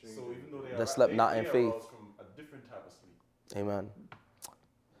 In exchange, So even though That slept not they in faith. arose from a different type of sleep. Amen.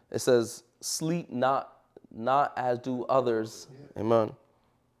 It says, sleep not as do others. Amen.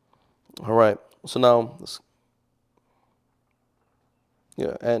 All right. So now,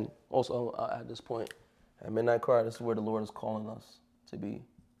 and also at this point, at midnight cry, this is where the Lord is calling us to be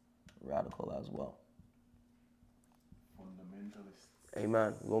radical as well. fundamentalists.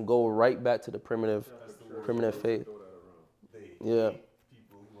 Amen. We're gonna go right back to the primitive That's the word. faith. Throw that around. They Yeah. hate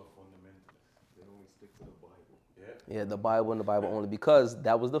people who are fundamentalists. They only stick to the Bible. Yeah. Yeah, the Bible and the Bible only, because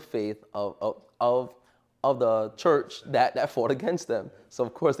that was the faith of the church that fought against them. So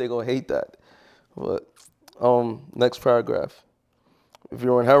of course they're gonna hate that. But next paragraph. If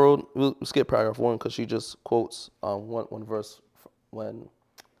you're in Harold, we'll skip paragraph 1 because she just quotes one verse when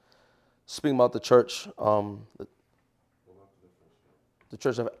speaking about the church, the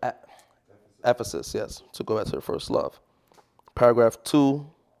church of Ephesus. Yes, to go back to the first love. Paragraph 2.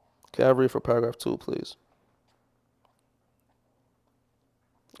 Can I read for paragraph 2, please?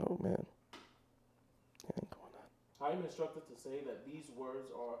 Oh man. I am instructed to say that these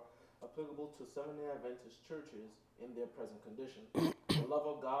words are applicable to Seventh-day Adventist churches in their present condition. The love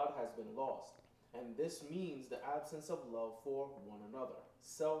of God has been lost, and this means the absence of love for one another.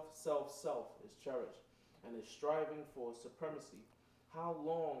 Self is cherished and is striving for supremacy. How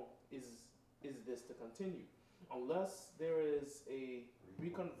long is this to continue? Unless there is a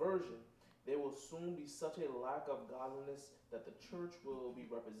reconversion, there will soon be such a lack of godliness that the church will be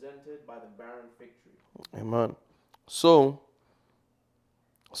represented by the barren fig tree. Amen. So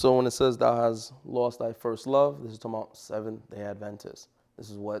when it says thou has lost thy first love, this is talking about Seventh-day Adventists. This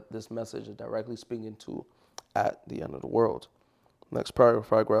is what this message is directly speaking to at the end of the world. Next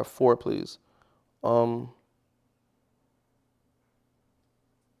paragraph 4, please. 1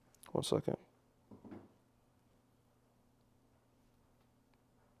 second.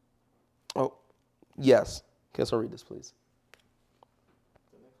 Oh, yes. Guess I'll read this, please.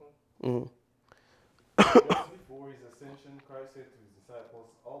 The next one? Just before his ascension, Christ said to his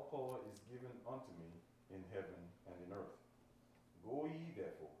disciples, all power is given unto me in heaven and in earth. Go ye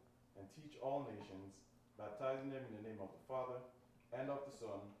therefore, and teach all nations, baptizing them in the name of the Father, and of the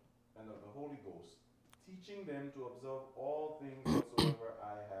Son, and of the Holy Ghost, teaching them to observe all things whatsoever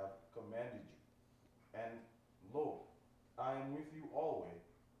I have commanded you. And lo, I am with you always,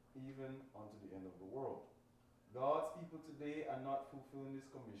 even unto the end of the world. God's people today are not fulfilling this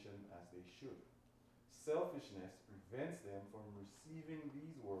commission as they should. Selfishness prevents them from receiving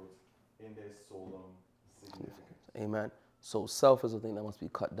these words in their solemn significance. Amen. So self is the thing that must be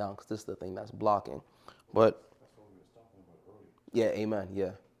cut down, because this is the thing that's blocking. But That's what we were talking about earlier. yeah, amen.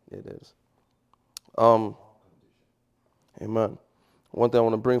 Yeah, it is. All condition. Amen. One thing I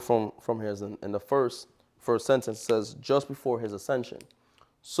want to bring from here is in the first sentence says just before his ascension.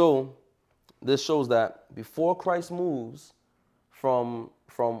 So this shows that before Christ moves from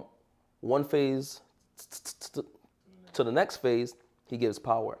one phase to the next phase, he gives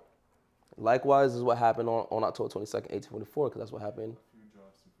power. Likewise, this is what happened on October 22nd, 1844, because that's what happened.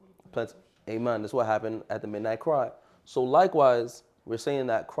 Amen. That's what happened at the midnight cry. So likewise, we're saying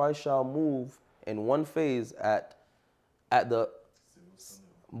that Christ shall move in one phase at the,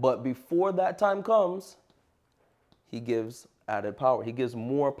 but before that time comes, he gives added power. He gives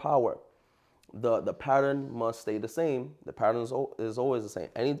more power. The pattern must stay the same. The pattern is always the same.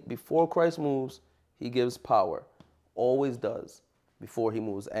 Before Christ moves, he gives power. Always does before he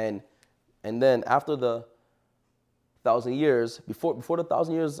moves. And then after the 1,000 years, before the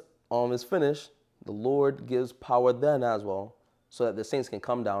 1,000 years is finished, the Lord gives power then as well, so that the saints can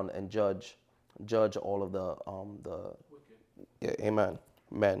come down and judge all of the amen,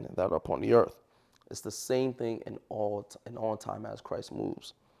 men that are upon the earth. It's the same thing in all time as Christ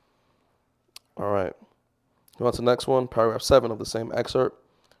moves. All right. Go on to the next one, paragraph 7 of the same excerpt.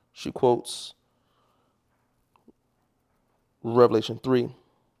 She quotes Revelation 3.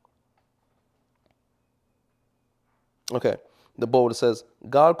 Okay. The bold, it says,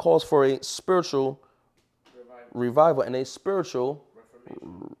 God calls for a spiritual revival and a spiritual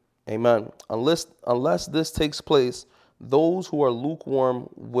reformation. Amen. Unless this takes place, those who are lukewarm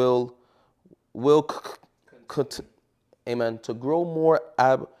will amen, to grow more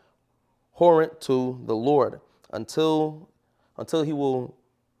abhorrent to the Lord until he will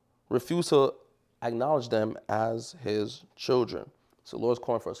refuse to acknowledge them as his children. So the Lord's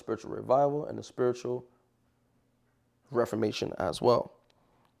calling for a spiritual revival and a spiritual reformation as well.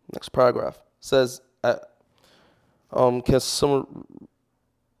 Next paragraph says, can someone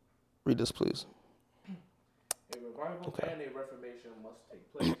read this, please? A revival and a reformation must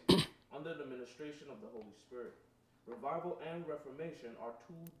take place. under the ministration of the Holy Spirit. Revival and reformation are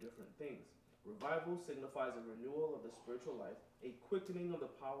two different things. Revival signifies a renewal of the spiritual life, a quickening of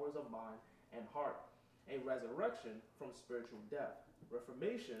the powers of mind and heart, a resurrection from spiritual death.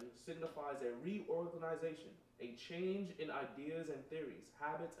 Reformation signifies a reorganization, a change in ideas and theories,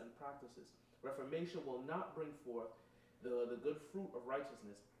 habits and practices. Reformation will not bring forth the good fruit of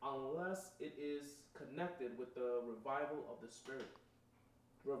righteousness unless it is connected with the revival of the Spirit.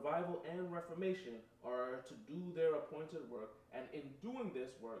 Revival and reformation are to do their appointed work, and in doing this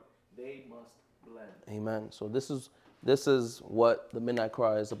work, they must blend. Amen. So this is what the midnight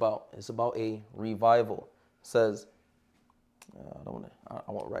cry is about. It's about a revival. It says, I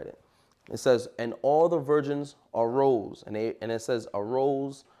won't write it. It says, and all the virgins arose, and it says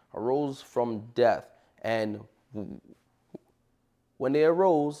arose from death. And when they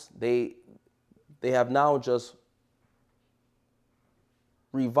arose, they have now just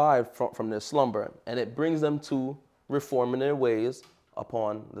revived from their slumber, and it brings them to reforming their ways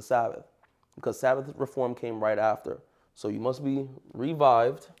upon the Sabbath, because Sabbath reform came right after. So you must be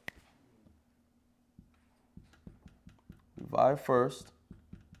revived first.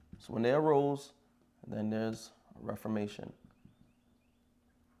 So when they arose, and then there's reformation.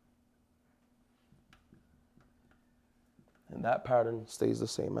 And that pattern stays the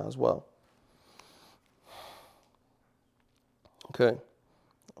same as well. Okay.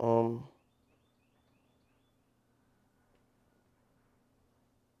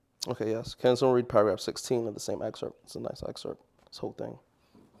 Okay, yes. Can someone read paragraph 16 of the same excerpt? It's a nice excerpt, this whole thing.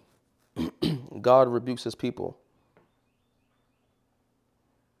 God rebukes his people.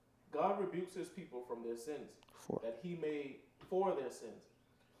 God rebukes his people from their sins, for their sins,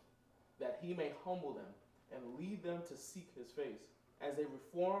 that he may humble them and lead them to seek his face. As they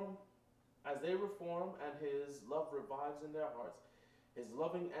reform and his love revives in their hearts, his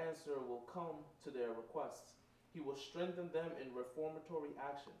loving answer will come to their requests. He will strengthen them in reformatory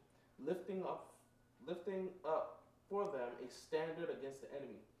action, lifting up for them a standard against the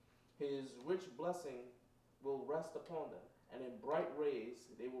enemy. His rich blessing will rest upon them, and in bright rays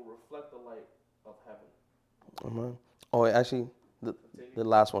they will reflect the light of heaven. Amen. Oh, actually, the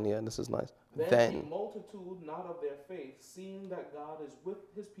last one, yeah, this is nice. Then the multitude, not of their faith, seeing that God is with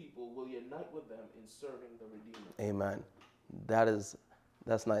his people, will unite with them in serving the Redeemer. Amen.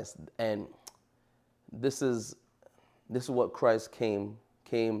 That's nice. And this is what Christ came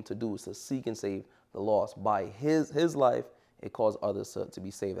to do, is to seek and save the lost. By his life, it caused others to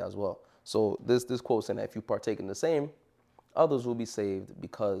be saved as well. So this quote saying that if you partake in the same, others will be saved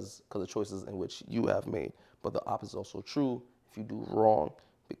because of the choices in which you have made. But the opposite is also true. If you do wrong,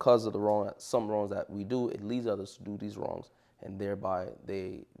 because of some wrongs that we do, it leads others to do these wrongs, and thereby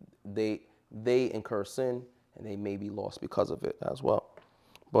they incur sin, and they may be lost because of it as well.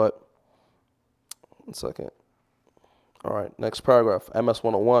 But 1 second. All right, next paragraph, MS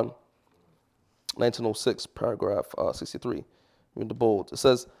 101, 1906, paragraph 63. Read the bold. It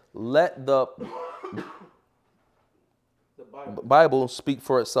says, let the Bible speak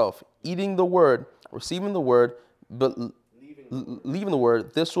for itself. Eating the word, receiving the word, but leaving the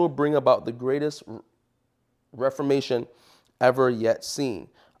word, this will bring about the greatest reformation ever yet seen.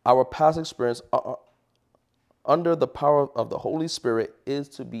 Our past experience under the power of the Holy Spirit is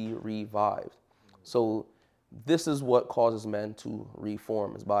to be revived. So this is what causes men to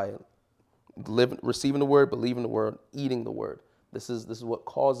reform, is by receiving the word, believing the word, eating the word. This is what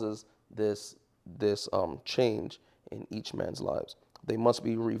causes this change in each man's lives. They must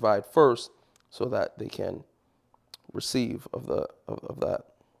be revived first, so that they can receive of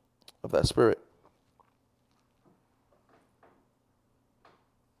that spirit.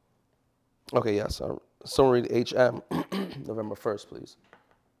 Okay, yes. Someone read HM, November 1st, please.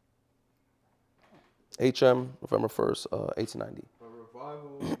 HM, November 1st, 1890. A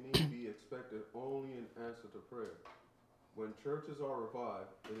revival need be expected only in answer to prayer. When churches are revived,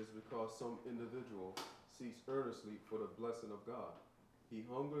 it is because some individual seeks earnestly for the blessing of God. He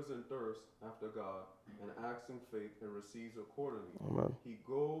hungers and thirsts after God and acts in faith and receives accordingly. Amen. He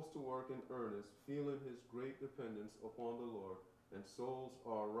goes to work in earnest, feeling his great dependence upon the Lord, and souls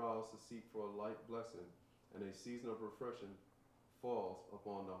are aroused to seek for a light blessing, and a season of refreshing falls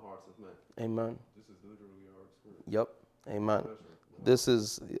upon the hearts of men. Amen. This is literally our experience. Yep. Amen. This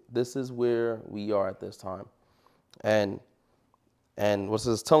is where we are at this time. And what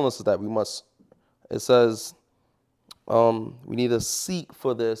it's telling us is that we need to seek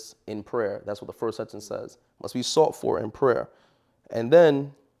for this in prayer. That's what the first sentence says. Must be sought for in prayer. And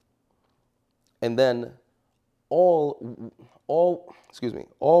then all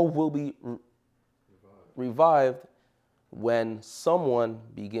will be revived when someone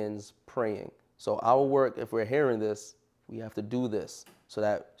begins praying. So our work, if we're hearing this, we have to do this so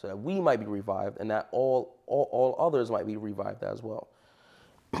that we might be revived and that all others might be revived as well.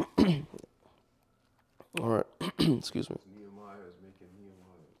 All right. Excuse me. Nehemiah is making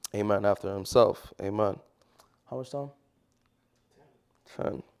Nehemiah. Amen. After himself. Amen. How much time?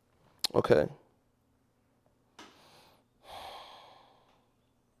 10. Okay.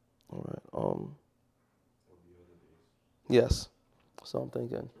 All right. Yes. So I'm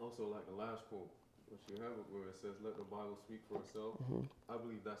thinking. Also, like the last quote, which you have it where it says, "Let the Bible speak for itself." I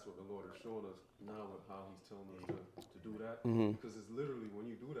believe that's what the Lord is showing us now with how He's telling us to do that. Because it's literally when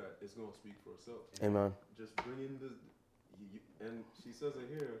you do that, it's going to speak for itself. Amen. Just bring in and she says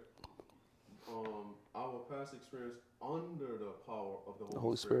it here. Our past experience under the power of the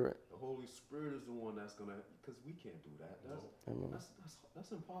Holy Spirit. The Holy Spirit is the one that's gonna, because we can't do that.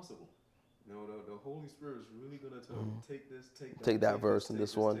 That's impossible. You know, the Holy Spirit is really gonna tell you, take this, take that verse and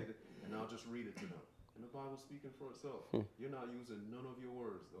this one, and I'll just read it to them. And the Bible's speaking for itself. You're not using none of your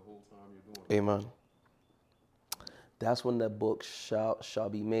words the whole time you're doing it. Amen. That's when that book shall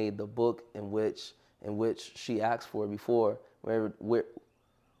be made. The book in which she asked for before.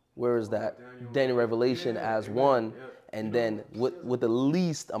 Where is that? Daniel Revelation as one, and then with the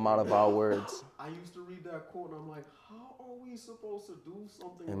least amount of our words. I used to read that quote and I'm like, how are we supposed to do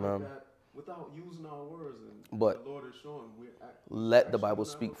something Amen. like that without using our words? And But the Lord is showing let the Bible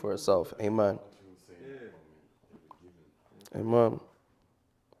speak for itself. Amen. Amen.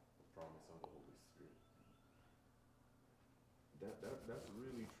 That's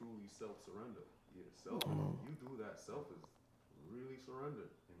really truly self-surrender. You do that, self is really surrendered.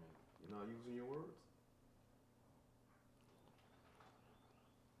 You're not using your words.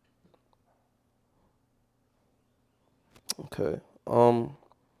 Okay. I'm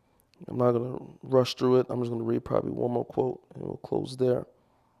not gonna rush through it. I'm just gonna read probably one more quote and we'll close there.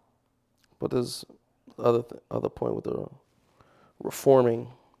 But there's other point with the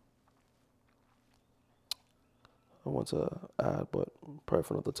reforming I want to add, but probably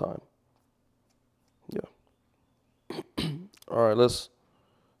for another time. Yeah. All right, let's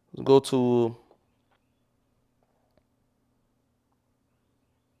go to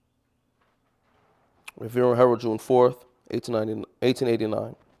Revere Herald, June 4th,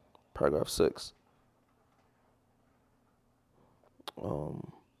 1889, paragraph 6.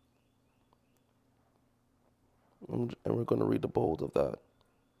 And we're going to read the bold of that.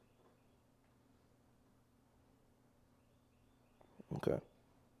 Okay.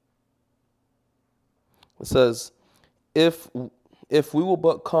 It says, if we will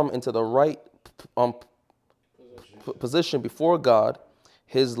but come into the right position before God,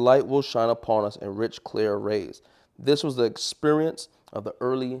 His light will shine upon us in rich, clear rays. This was the experience of the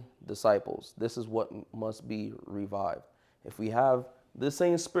early disciples. This is what must be revived. If we have this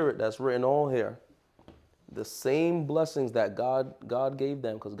same spirit that's written all here, the same blessings that God gave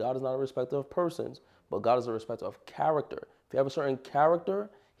them, because God is not a respecter of persons, but God is a respecter of character. If you have a certain character,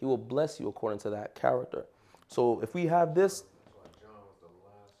 He will bless you according to that character. So if we have this, John was the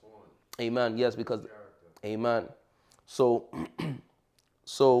last one. amen. Yes, because, amen. So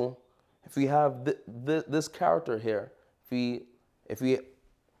if we have this character here, if we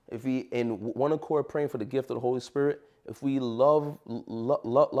in one accord praying for the gift of the Holy Spirit, if we love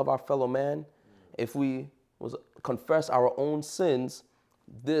our fellow man, if we confess our own sins,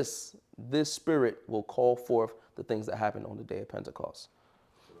 this spirit will call forth the things that happened on the day of Pentecost.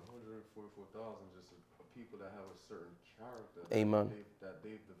 So the 144,000 just people that have a certain character Amen. that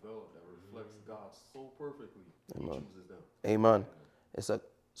they've developed that reflects God so perfectly. Amen. He chooses them. Amen. It's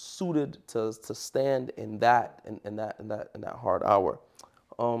suited to stand in that hard hour.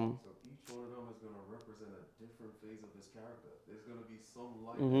 So each one of them is going to represent a different phase of this character. There's going to be some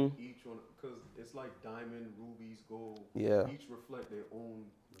light in each one, because it's like diamond, rubies, gold. Yeah. Each reflect their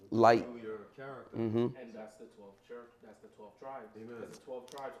own Light. peculiar character. And that's the 12th church. That's the 12 tribes. Amen. Because the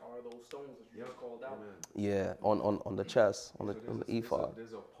 12 tribes are those stones that you just called out. Amen. Yeah, on the chest, on the ephod.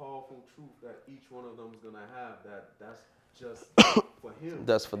 There's a powerful truth that each one of them is going to have that's just for him.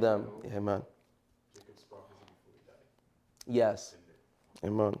 That's for them. You know? Amen. Jacob's prophecy before he died. Yes.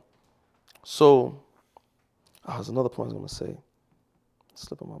 Amen. So, there's another point I was going to say. It's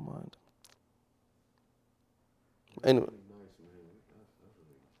slipping my mind. Anyway. Really nice, man. That's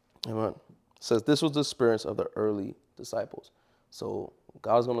really Amen. It says this was the experience of the early disciples. So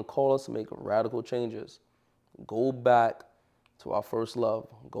God's going to call us to make radical changes. Go back to our first love.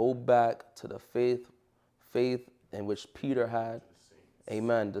 Go back to the faith in which Peter had.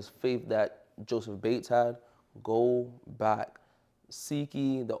 Amen. This faith that Joseph Bates had. Go back. Seek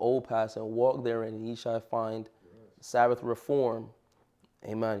ye the old paths and walk therein, and ye shall find Sabbath reform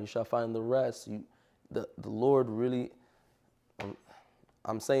Amen. You shall find the rest. The Lord really,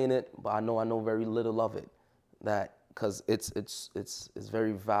 I'm saying it, but I know very little of it. That because it's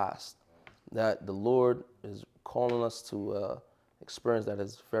very vast. That the Lord is calling us to experience that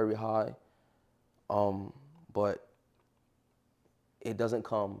is very high. But it doesn't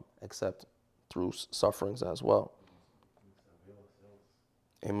come except through sufferings as well.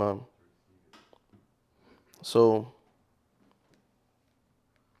 Amen. So,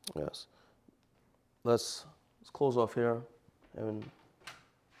 yes, let's close off here, and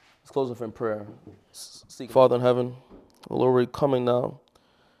let's close off in prayer. Father in heaven, Lord, we're coming now,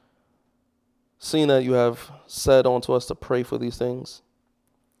 seeing that you have said unto us to pray for these things.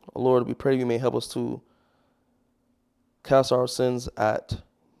 Lord, we pray you may help us to cast our sins at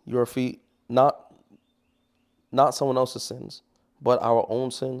your feet, not someone else's sins, but our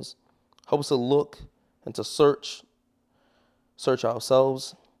own sins. Help us to look and to search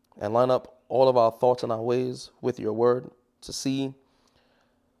ourselves and line up all of our thoughts and our ways with your word, to see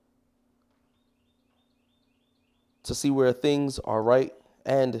where things are right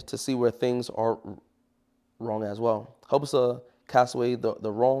and to see where things are wrong as well. Help us to cast away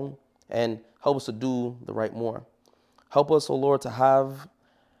the wrong and help us to do the right more. Help us, O Lord, to have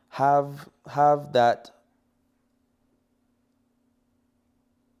that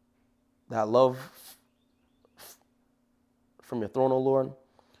love from your throne, O Lord.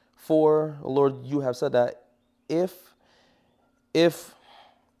 For, O Lord, you have said that if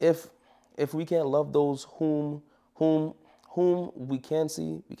we can't love those whom we can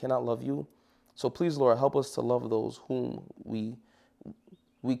see, we cannot love you. So please, Lord, help us to love those whom we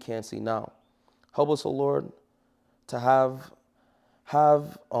can't see now. Help us, O Lord, to have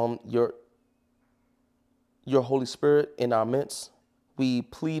your Holy Spirit in our midst. We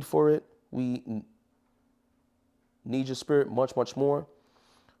plead for it. We need your Spirit much, much more.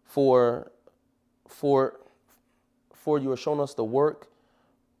 For you have shown us the work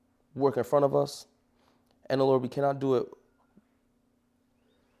in front of us. And, Lord, we cannot do it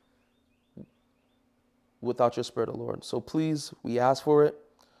without your Spirit, O Lord. So please, we ask for it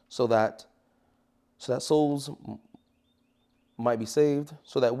so that souls might be saved,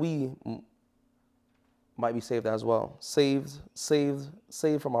 so that we might be saved as well. Saved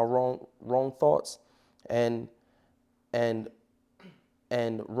from our wrong thoughts and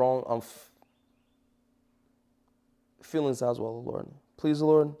wrong feelings as well, Lord. Please,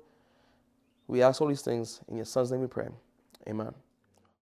 Lord, we ask all these things in your Son's name we pray. Amen.